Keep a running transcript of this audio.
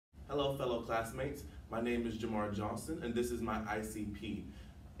Hello, fellow classmates. My name is Jamar Johnson, and this is my ICP,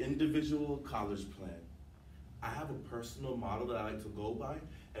 Individual College Plan. I have a personal motto that I like to go by,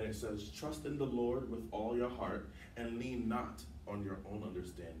 and it says, trust in the Lord with all your heart, and lean not on your own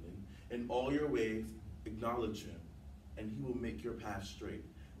understanding. In all your ways, acknowledge him, and he will make your path straight.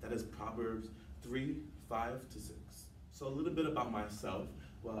 That is Proverbs 3:5-6. So a little bit about myself.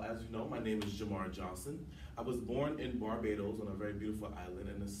 Well, as you know, my name is Jamar Johnson. I was born in Barbados on a very beautiful island,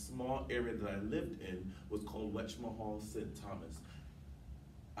 and the small area that I lived in was called Wetchmahal, St. Thomas.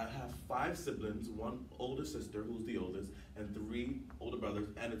 I have 5 siblings, 1 older sister, who's the oldest, and 3 older brothers,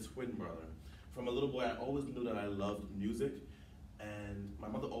 and a twin brother. From a little boy, I always knew that I loved music, and my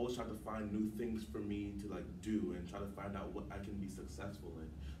mother always tried to find new things for me to do and try to find out what I can be successful in.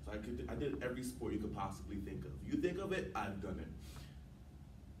 So I did every sport you could possibly think of. You think of it, I've done it.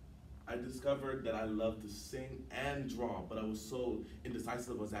 I discovered that I loved to sing and draw, but I was so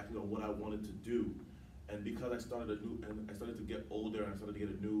indecisive exactly on what I wanted to do. And because I started to get older, and I started to get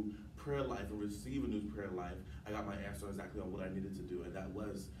a new prayer life and receive a new prayer life, I got my answer exactly on what I needed to do, and that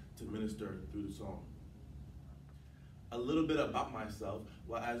was to minister through the song. A little bit about myself.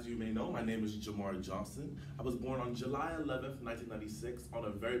 Well, as you may know, my name is Jamar Johnson. I was born on July 11th, 1996 on a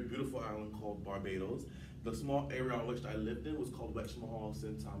very beautiful island called Barbados. The small area on which I lived in was called Wetchmahal,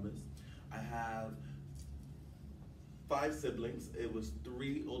 St. Thomas. I have 5 siblings. It was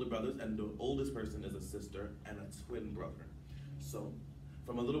 3 older brothers, and the oldest person is a sister and a twin brother. So,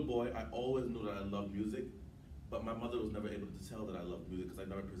 from a little boy, I always knew that I loved music, but my mother was never able to tell that I loved music because I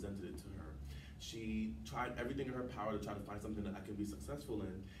never presented it to her. She tried everything in her power to try to find something that I could be successful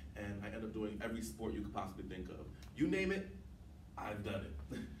in, and I ended up doing every sport you could possibly think of. You name it, I've done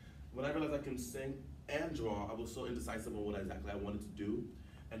it. When I realized I can sing and draw, I was so indecisive on what exactly I wanted to do.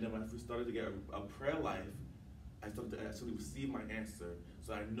 And then when I started to get a prayer life, I started to actually receive my answer.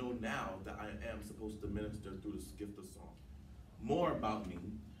 So I know now that I am supposed to minister through this gift of song. More about me.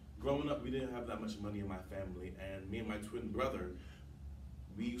 Growing up, we didn't have that much money in my family, and me and my twin brother,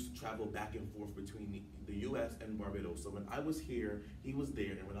 we used to travel back and forth between the US and Barbados. So when I was here, he was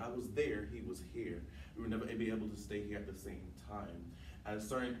there, and when I was there, he was here. We were never able to stay here at the same time. At a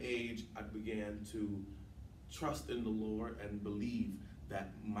certain age, I began to trust in the Lord and believe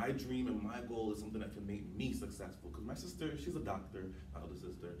that my dream and my goal is something that can make me successful. Because my sister, she's a doctor, my older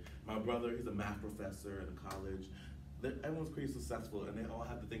sister. My brother, he's a math professor in a college. Everyone's pretty successful, and they all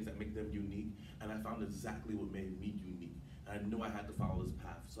have the things that make them unique, and I found exactly what made me unique. And I knew I had to follow this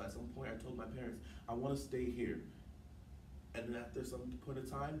path. So at some point, I told my parents, I want to stay here. And then after some point of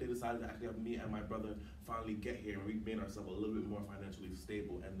time, they decided to actually have me and my brother finally get here, and we made ourselves a little bit more financially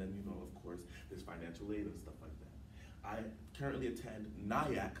stable. And then, of course, there's financial aid and stuff like that. I currently attend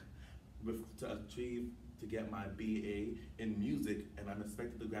NIAC to get my BA in music, and I'm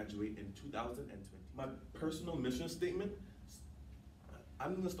expected to graduate in 2020. My personal mission statement,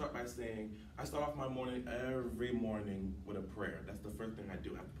 I'm gonna start by saying, I start off my morning every morning with a prayer. That's the first thing I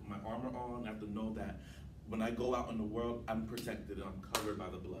do. I have to put my armor on. I have to know that when I go out in the world, I'm protected and I'm covered by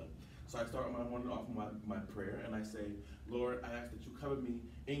the blood. So I start my morning off with my prayer, and I say, Lord, I ask that you cover me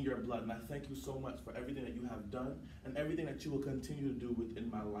in your blood, and I thank you so much for everything that you have done and everything that you will continue to do within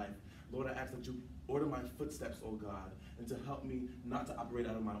my life. Lord, I ask that you order my footsteps, oh God, and to help me not to operate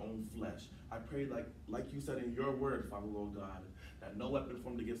out of my own flesh. I pray like you said in your word, Father, Lord God, that no weapon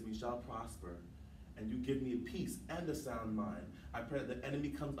formed against me shall prosper, and you give me a peace and a sound mind. I pray that the enemy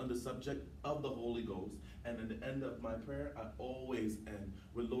comes under subject of the Holy Ghost, and at the end of my prayer, I always end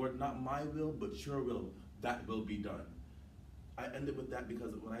with, Lord, not my will, but your will, that will be done. I end it with that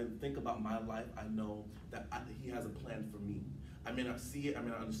because when I think about my life, I know that he has a plan for me. I may not see it, I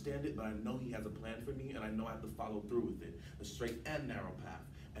may not understand it, but I know he has a plan for me, and I know I have to follow through with it, a straight and narrow path.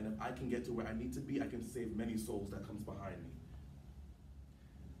 And if I can get to where I need to be, I can save many souls that comes behind me.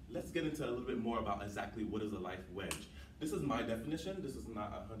 Let's get into a little bit more about exactly what is a life wedge. This is my definition. This is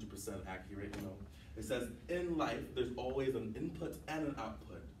not 100% accurate, It says, in life, there's always an input and an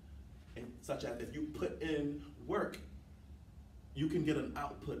output. And such as if you put in work, you can get an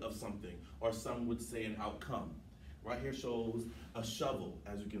output of something, or some would say an outcome. Right here shows a shovel,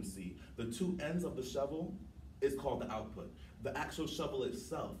 as you can see. The 2 ends of the shovel is called the output. The actual shovel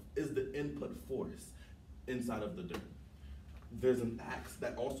itself is the input force inside of the dirt. There's an axe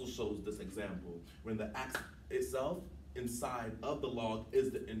that also shows this example, when the axe itself inside of the log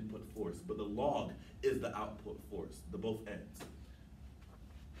is the input force, but the log is the output force, the both ends.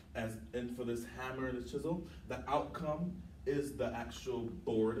 And for this hammer and the chisel, the outcome is the actual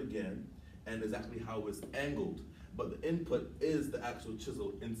board again, and exactly how it's angled, but the input is the actual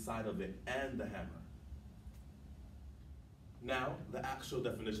chisel inside of it and the hammer. Now, the actual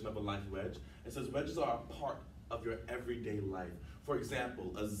definition of a life wedge. It says wedges are a part of your everyday life. For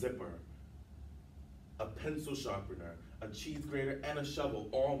example, a zipper, a pencil sharpener, a cheese grater, and a shovel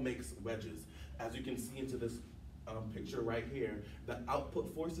all makes wedges. As you can see into this picture right here, the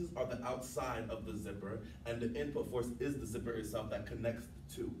output forces are the outside of the zipper, and the input force is the zipper itself that connects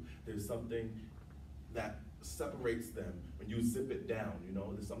the two. There's something that separates them when you zip it down, you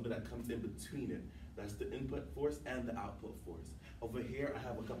know, there's something that comes in between it. That's the input force and the output force. Over here, I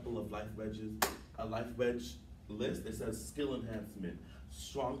have a couple of life wedges, a life wedge list. It says skill enhancement,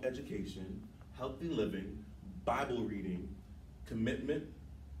 strong education, healthy living, Bible reading, commitment,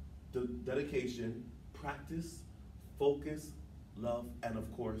 dedication, practice, focus, love, and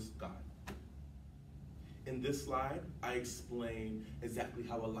of course, God. In this slide, I explain exactly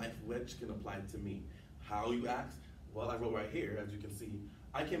how a life wedge can apply to me. How, you ask? Well, I wrote right here, as you can see,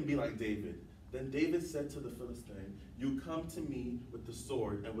 I can be like David. Then David said to the Philistine, you come to me with the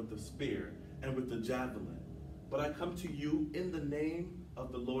sword and with the spear and with the javelin, but I come to you in the name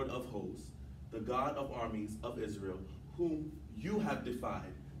of the Lord of hosts, the God of armies of Israel, whom you have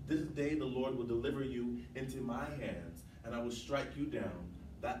defied. This day the Lord will deliver you into my hands, and I will strike you down,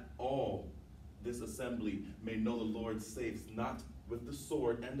 that all this assembly may know the Lord saves not with the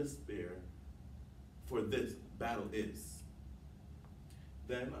sword and the spear, for this battle is.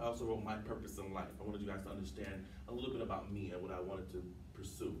 Then I also wrote my purpose in life. I wanted you guys to understand a little bit about me and what I wanted to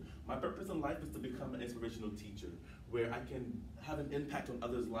pursue. My purpose in life is to become an inspirational teacher, where I can have an impact on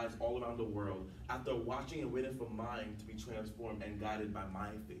others' lives all around the world after watching and waiting for mine to be transformed and guided by my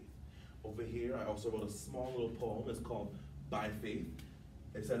faith. Over here, I also wrote a small little poem. It's called By Faith.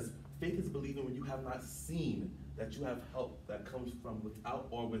 It says, faith is believing when you have not seen that you have help that comes from without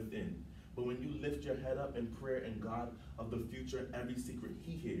or within. But when you lift your head up in prayer and God of the future, every secret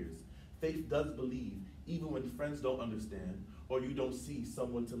he hears. Faith does believe, even when friends don't understand, or you don't see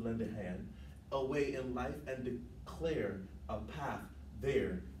someone to lend a hand, a way in life and declare a path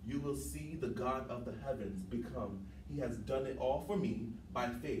there. You will see the God of the heavens become. He has done it all for me. By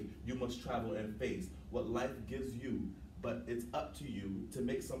faith, you must travel and face what life gives you, but it's up to you to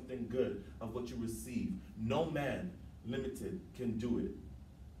make something good of what you receive. No man limited can do it.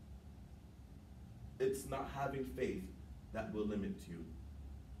 It's not having faith that will limit you.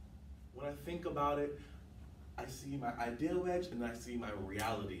 When I think about it, I see my ideal wedge and I see my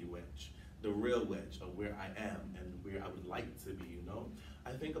reality wedge, the real wedge of where I am and where I would like to be, you know?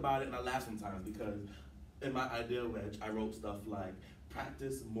 I think about it and I laugh sometimes because in my ideal wedge, I wrote stuff like,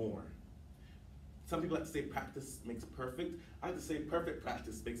 practice more. Some people like to say practice makes perfect. I like to say perfect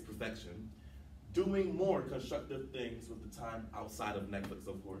practice makes perfection. Doing more constructive things with the time outside of Netflix,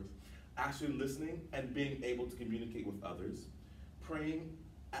 of course. Actually listening and being able to communicate with others. Praying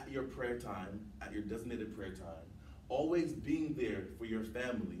at your prayer time, at your designated prayer time. Always being there for your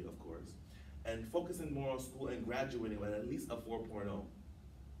family, of course. And focusing more on school and graduating with at least a 4.0.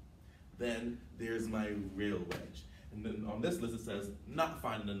 Then there's my real wedge. And then on this list it says, not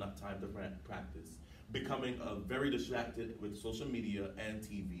finding enough time to practice. Becoming very distracted with social media and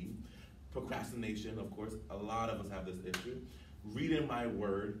TV. Procrastination, of course, a lot of us have this issue. Reading my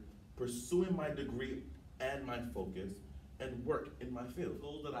word, pursuing my degree and my focus, and work in my field.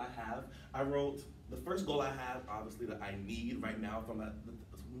 Goals that I have, I wrote, the first goal I have, obviously, that I need right now from that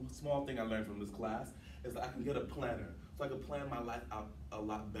the small thing I learned from this class, is that I can get a planner, so I can plan my life out a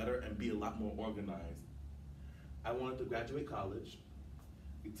lot better and be a lot more organized. I wanted to graduate college,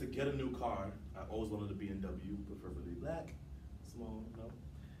 to get a new car. I always wanted a BMW, preferably black, small, you know.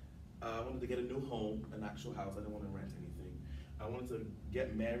 I wanted to get a new home, an actual house. I didn't want to rent anything. I wanted to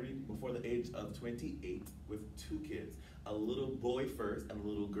get married before the age of 28 with 2 kids, a little boy first and a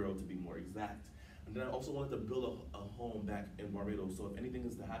little girl to be more exact. And then I also wanted to build a home back in Barbados, so if anything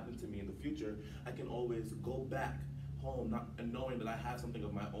is to happen to me in the future, I can always go back home and knowing that I have something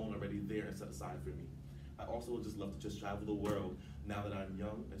of my own already there and set aside for me. I also would just love to just travel the world now that I'm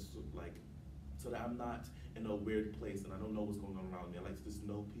young, and so that I'm not in a weird place and I don't know what's going on around me. I like to just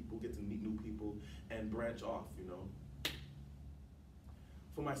know people, get to meet new people, and branch off, you know.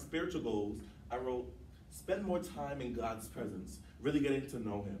 For my spiritual goals, I wrote, spend more time in God's presence, really getting to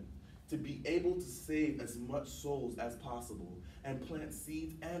know him, to be able to save as much souls as possible, and plant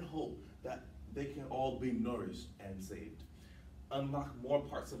seeds and hope that they can all be nourished and saved. Unlock more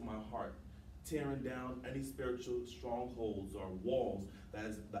parts of my heart, tearing down any spiritual strongholds or walls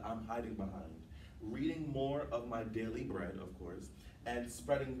that I'm hiding behind. Reading more of my daily bread, of course, and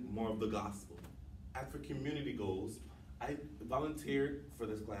spreading more of the gospel. As for community goals, I volunteered for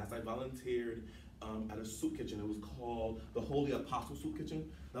this class. I volunteered at a soup kitchen. It was called the Holy Apostle Soup Kitchen.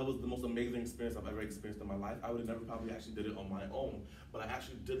 That was the most amazing experience I've ever experienced in my life. I would have never probably actually did it on my own, but I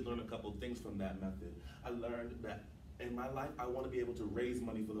actually did learn a couple things from that method. I learned that in my life, I want to be able to raise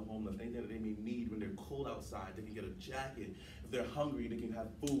money for the homeless. Anything that they may need when they're cold outside, they can get a jacket. If they're hungry, they can have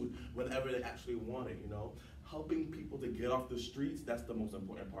food whenever they actually want it, you know? Helping people to get off the streets, that's the most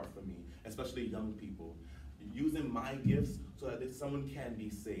important part for me, especially young people. Using my gifts so that someone can be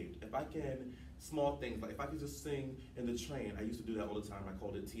saved. If I can, small things, like if I could just sing in the train, I used to do that all the time. I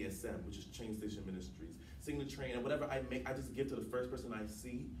called it TSM, which is Train Station Ministries. Sing the train, and whatever I make, I just give to the first person I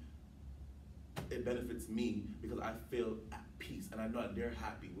see. It benefits me because I feel at peace, and I know that they're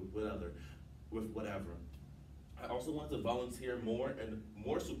happy with whatever. I also want to volunteer more and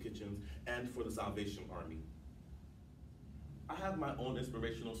more soup kitchens and for the Salvation Army. I have my own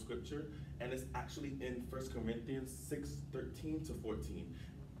inspirational scripture, and it's actually in 1 Corinthians 6:13 to 14.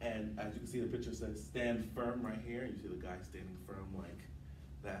 And as you can see, the picture says, stand firm right here. You see the guy standing firm like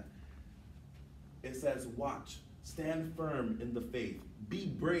that. It says, watch, stand firm in the faith, be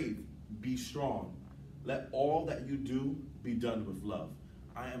brave, be strong. Let all that you do be done with love.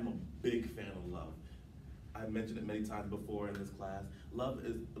 I am a big fan of love. I mentioned it many times before in this class. Love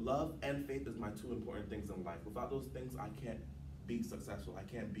and faith is my two important things in life. Without those things, I can't be successful. I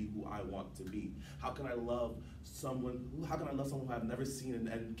can't be who I want to be. How can I love someone who I've never seen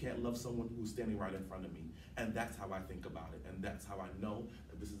and can't love someone who's standing right in front of me? And that's how I think about it. And that's how I know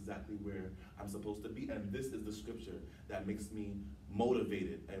that this is exactly where I'm supposed to be. And this is the scripture that makes me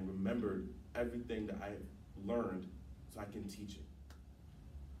motivated and remember everything that I've learned so I can teach it.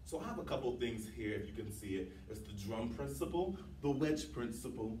 So I have a couple things here, if you can see it. It's the drum principle, the wedge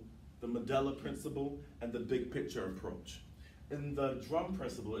principle, the Mandela principle, and the big picture approach. In the drum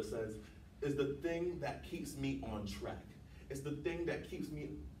principle, it says, is the thing that keeps me on track. It's the thing that keeps me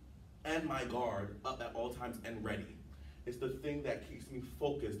and my guard up at all times and ready. It's the thing that keeps me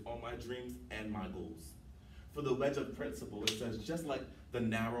focused on my dreams and my goals. For the wedge of principle, it says, just like the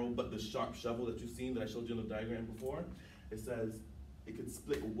narrow but the sharp shovel that you've seen that I showed you in the diagram before, it says it can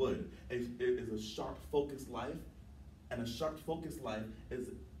split wood. It is a sharp focused life, and a sharp focused life is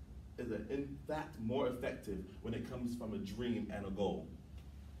in fact more effective when it comes from a dream and a goal.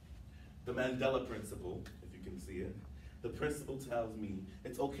 The Mandela principle, if you can see it, the principle tells me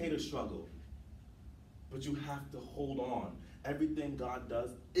it's okay to struggle, but you have to hold on. Everything God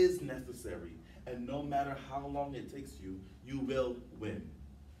does is necessary, and no matter how long it takes you, you will win.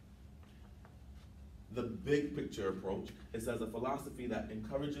 The big picture approach, it says a philosophy that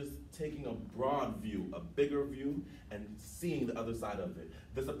encourages taking a broad view, a bigger view, and seeing the other side of it.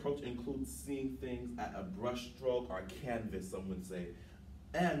 This approach includes seeing things at a brush stroke or canvas, some would say,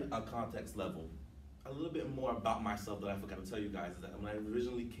 and a context level. A little bit more about myself that I forgot to tell you guys is that when I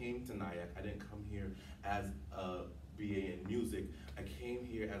originally came to NIAC, I didn't come here as a BA in music. I came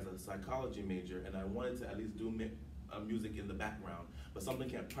here as a psychology major, and I wanted to at least do music in the background, but something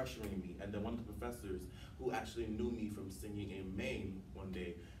kept pressuring me. And then one of the professors who actually knew me from singing in Maine one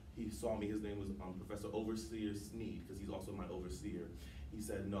day, he saw me, his name was Professor Overseer Sneed, because he's also my overseer. He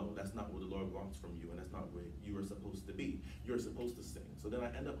said, no, that's not what the Lord wants from you, and that's not where you are supposed to be. You're supposed to sing. So then I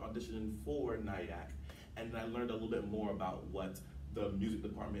ended up auditioning for NIAC, and I learned a little bit more about what the music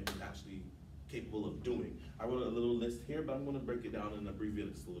department is actually capable of doing. I wrote a little list here, but I'm going to break it down and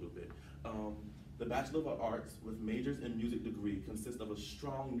abbreviate this a little bit. The Bachelor of Arts with majors in music degree consists of a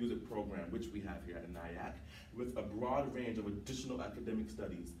strong music program, which we have here at NIAC, with a broad range of additional academic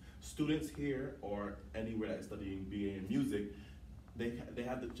studies. Students here or anywhere that's studying BA in music, they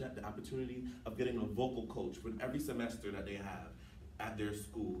have the opportunity of getting a vocal coach with every semester that they have at their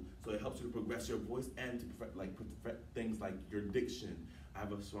school. So it helps you to progress your voice and to perfect things like your diction. I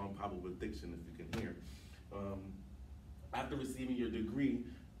have a strong problem with diction, if you can hear. After receiving your degree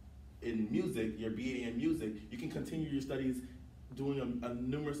in music, your BA in music, you can continue your studies doing a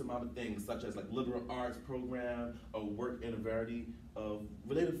numerous amount of things, such as like liberal arts program or work in a variety of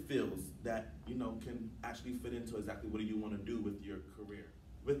related fields that can actually fit into exactly what do you want to do with your career.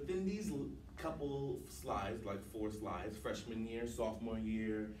 Within these couple slides, like 4 slides, freshman year, sophomore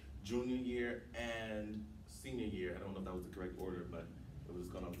year, junior year, and senior year, I don't know if that was the correct order, but it was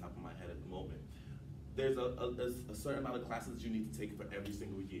going on top of my head at the moment. There's a certain amount of classes you need to take for every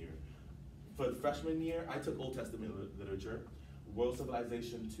single year. For the freshman year, I took Old Testament literature, World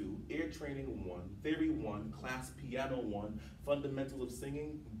Civilization 2, Ear Training 1, Theory 1, Class Piano 1, Fundamentals of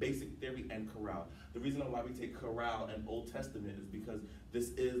Singing, Basic Theory, and Chorale. The reason why we take Chorale and Old Testament is because this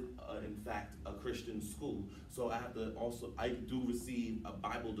is, in fact, a Christian school. So I do receive a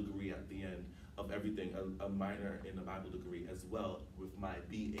Bible degree at the end of everything, a minor in a Bible degree as well with my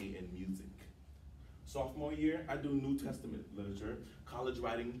BA in music. Sophomore year, I do New Testament literature, college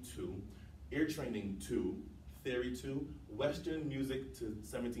writing 2, ear training 2, theory 2, Western music to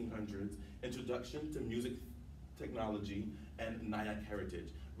 1700s, introduction to music technology, and Nyack heritage.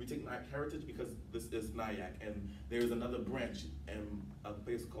 We take Nyack heritage because this is Nyack, and there's another branch in a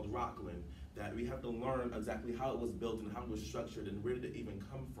place called Rockland that we have to learn exactly how it was built and how it was structured and where did it even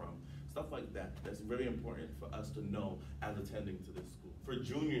come from. Stuff like that. That's very important for us to know as attending to this school. For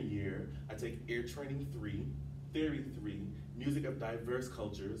junior year, I take ear training 3, theory 3, music of diverse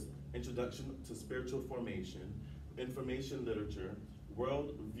cultures, introduction to spiritual formation, information literature,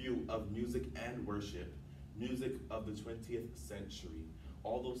 world view of music and worship, music of the 20th century.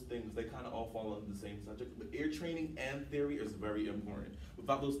 All those things, they kind of all fall under the same subject, but ear training and theory is very important.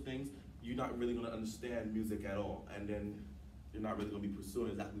 Without those things, you're not really going to understand music at all, and then you're not really going to be pursuing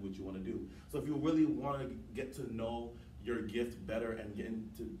exactly what you want to do. So if you really want to get to know your gift better and get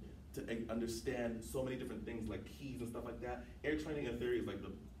into to understand so many different things like keys and stuff like that, ear training and theory is like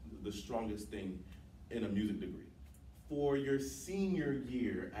the strongest thing in a music degree. For your senior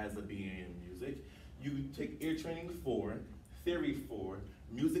year as a BA in music, you take ear training 4, theory 4,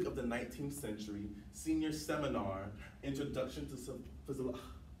 music of the 19th century, senior seminar, introduction to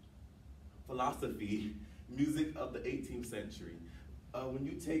philosophy, music of the 18th century. When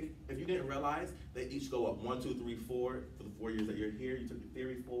you take, if you didn't realize, they each go up 1, 2, 3, 4 for the 4 years that you're here. You took your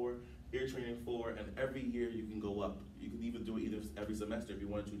theory 4, ear training 4, and every year you can go up. You can even do it every semester if you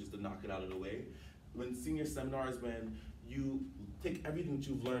wanted to, just to knock it out of the way. When senior seminar is when you take everything that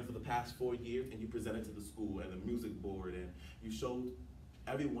you've learned for the past 4 years and you present it to the school and the music board, and you show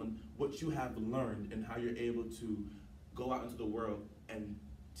everyone what you have learned and how you're able to go out into the world and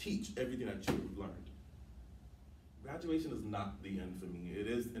teach everything that you've learned. Graduation is not the end for me. It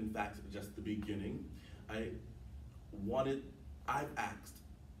is, in fact, just the beginning. I've asked,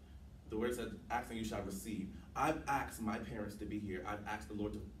 the word said, asking you shall receive. I've asked my parents to be here. I've asked the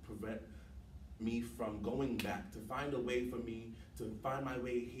Lord to prevent me from going back, to find a way for me to find my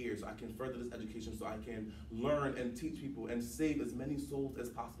way here so I can further this education, so I can learn and teach people and save as many souls as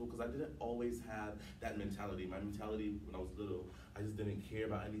possible, because I didn't always have that mentality. My mentality when I was little, I just didn't care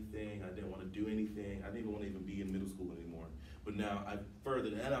about anything. I didn't want to do anything. I didn't even want to even be in middle school anymore. But now I've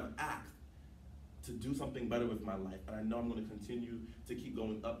furthered and I've asked to do something better with my life. And I know I'm going to continue to keep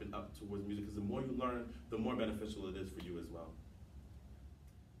going up and up towards music, because the more you learn, the more beneficial it is for you as well.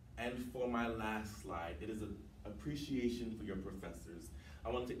 And for my last slide, it is an appreciation for your professors. I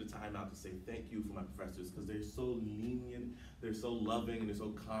want to take the time out to say thank you for my professors, because they're so lenient, they're so loving, and they're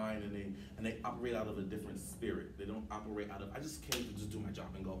so kind, and they operate out of a different spirit. They don't operate out of, I just came to just do my job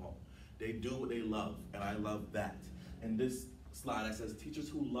and go home. They do what they love, and I love that. And this slide, it says, teachers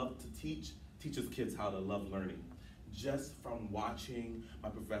who love to teach, teaches kids how to love learning. Just from watching my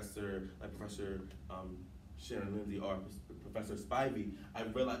professor, like Professor Sharon Lindsay or Professor Spivey, I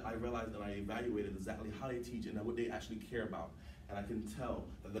realized and I evaluated exactly how they teach and what they actually care about. And I can tell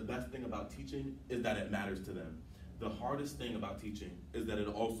that the best thing about teaching is that it matters to them. The hardest thing about teaching is that it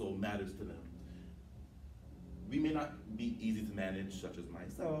also matters to them. We may not be easy to manage, such as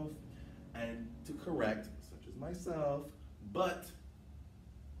myself, and to correct, such as myself, but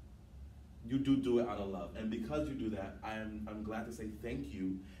you do it out of love. And because you do that, I'm glad to say thank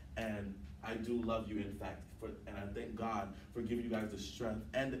you, and I do love you, in fact, and I thank God for giving you guys the strength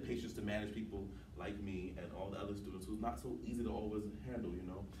and the patience to manage people like me and all the other students who's not so easy to always handle, you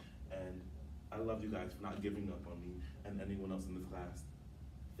know. And I love you guys for not giving up on me and anyone else in this class.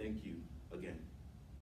 Thank you again.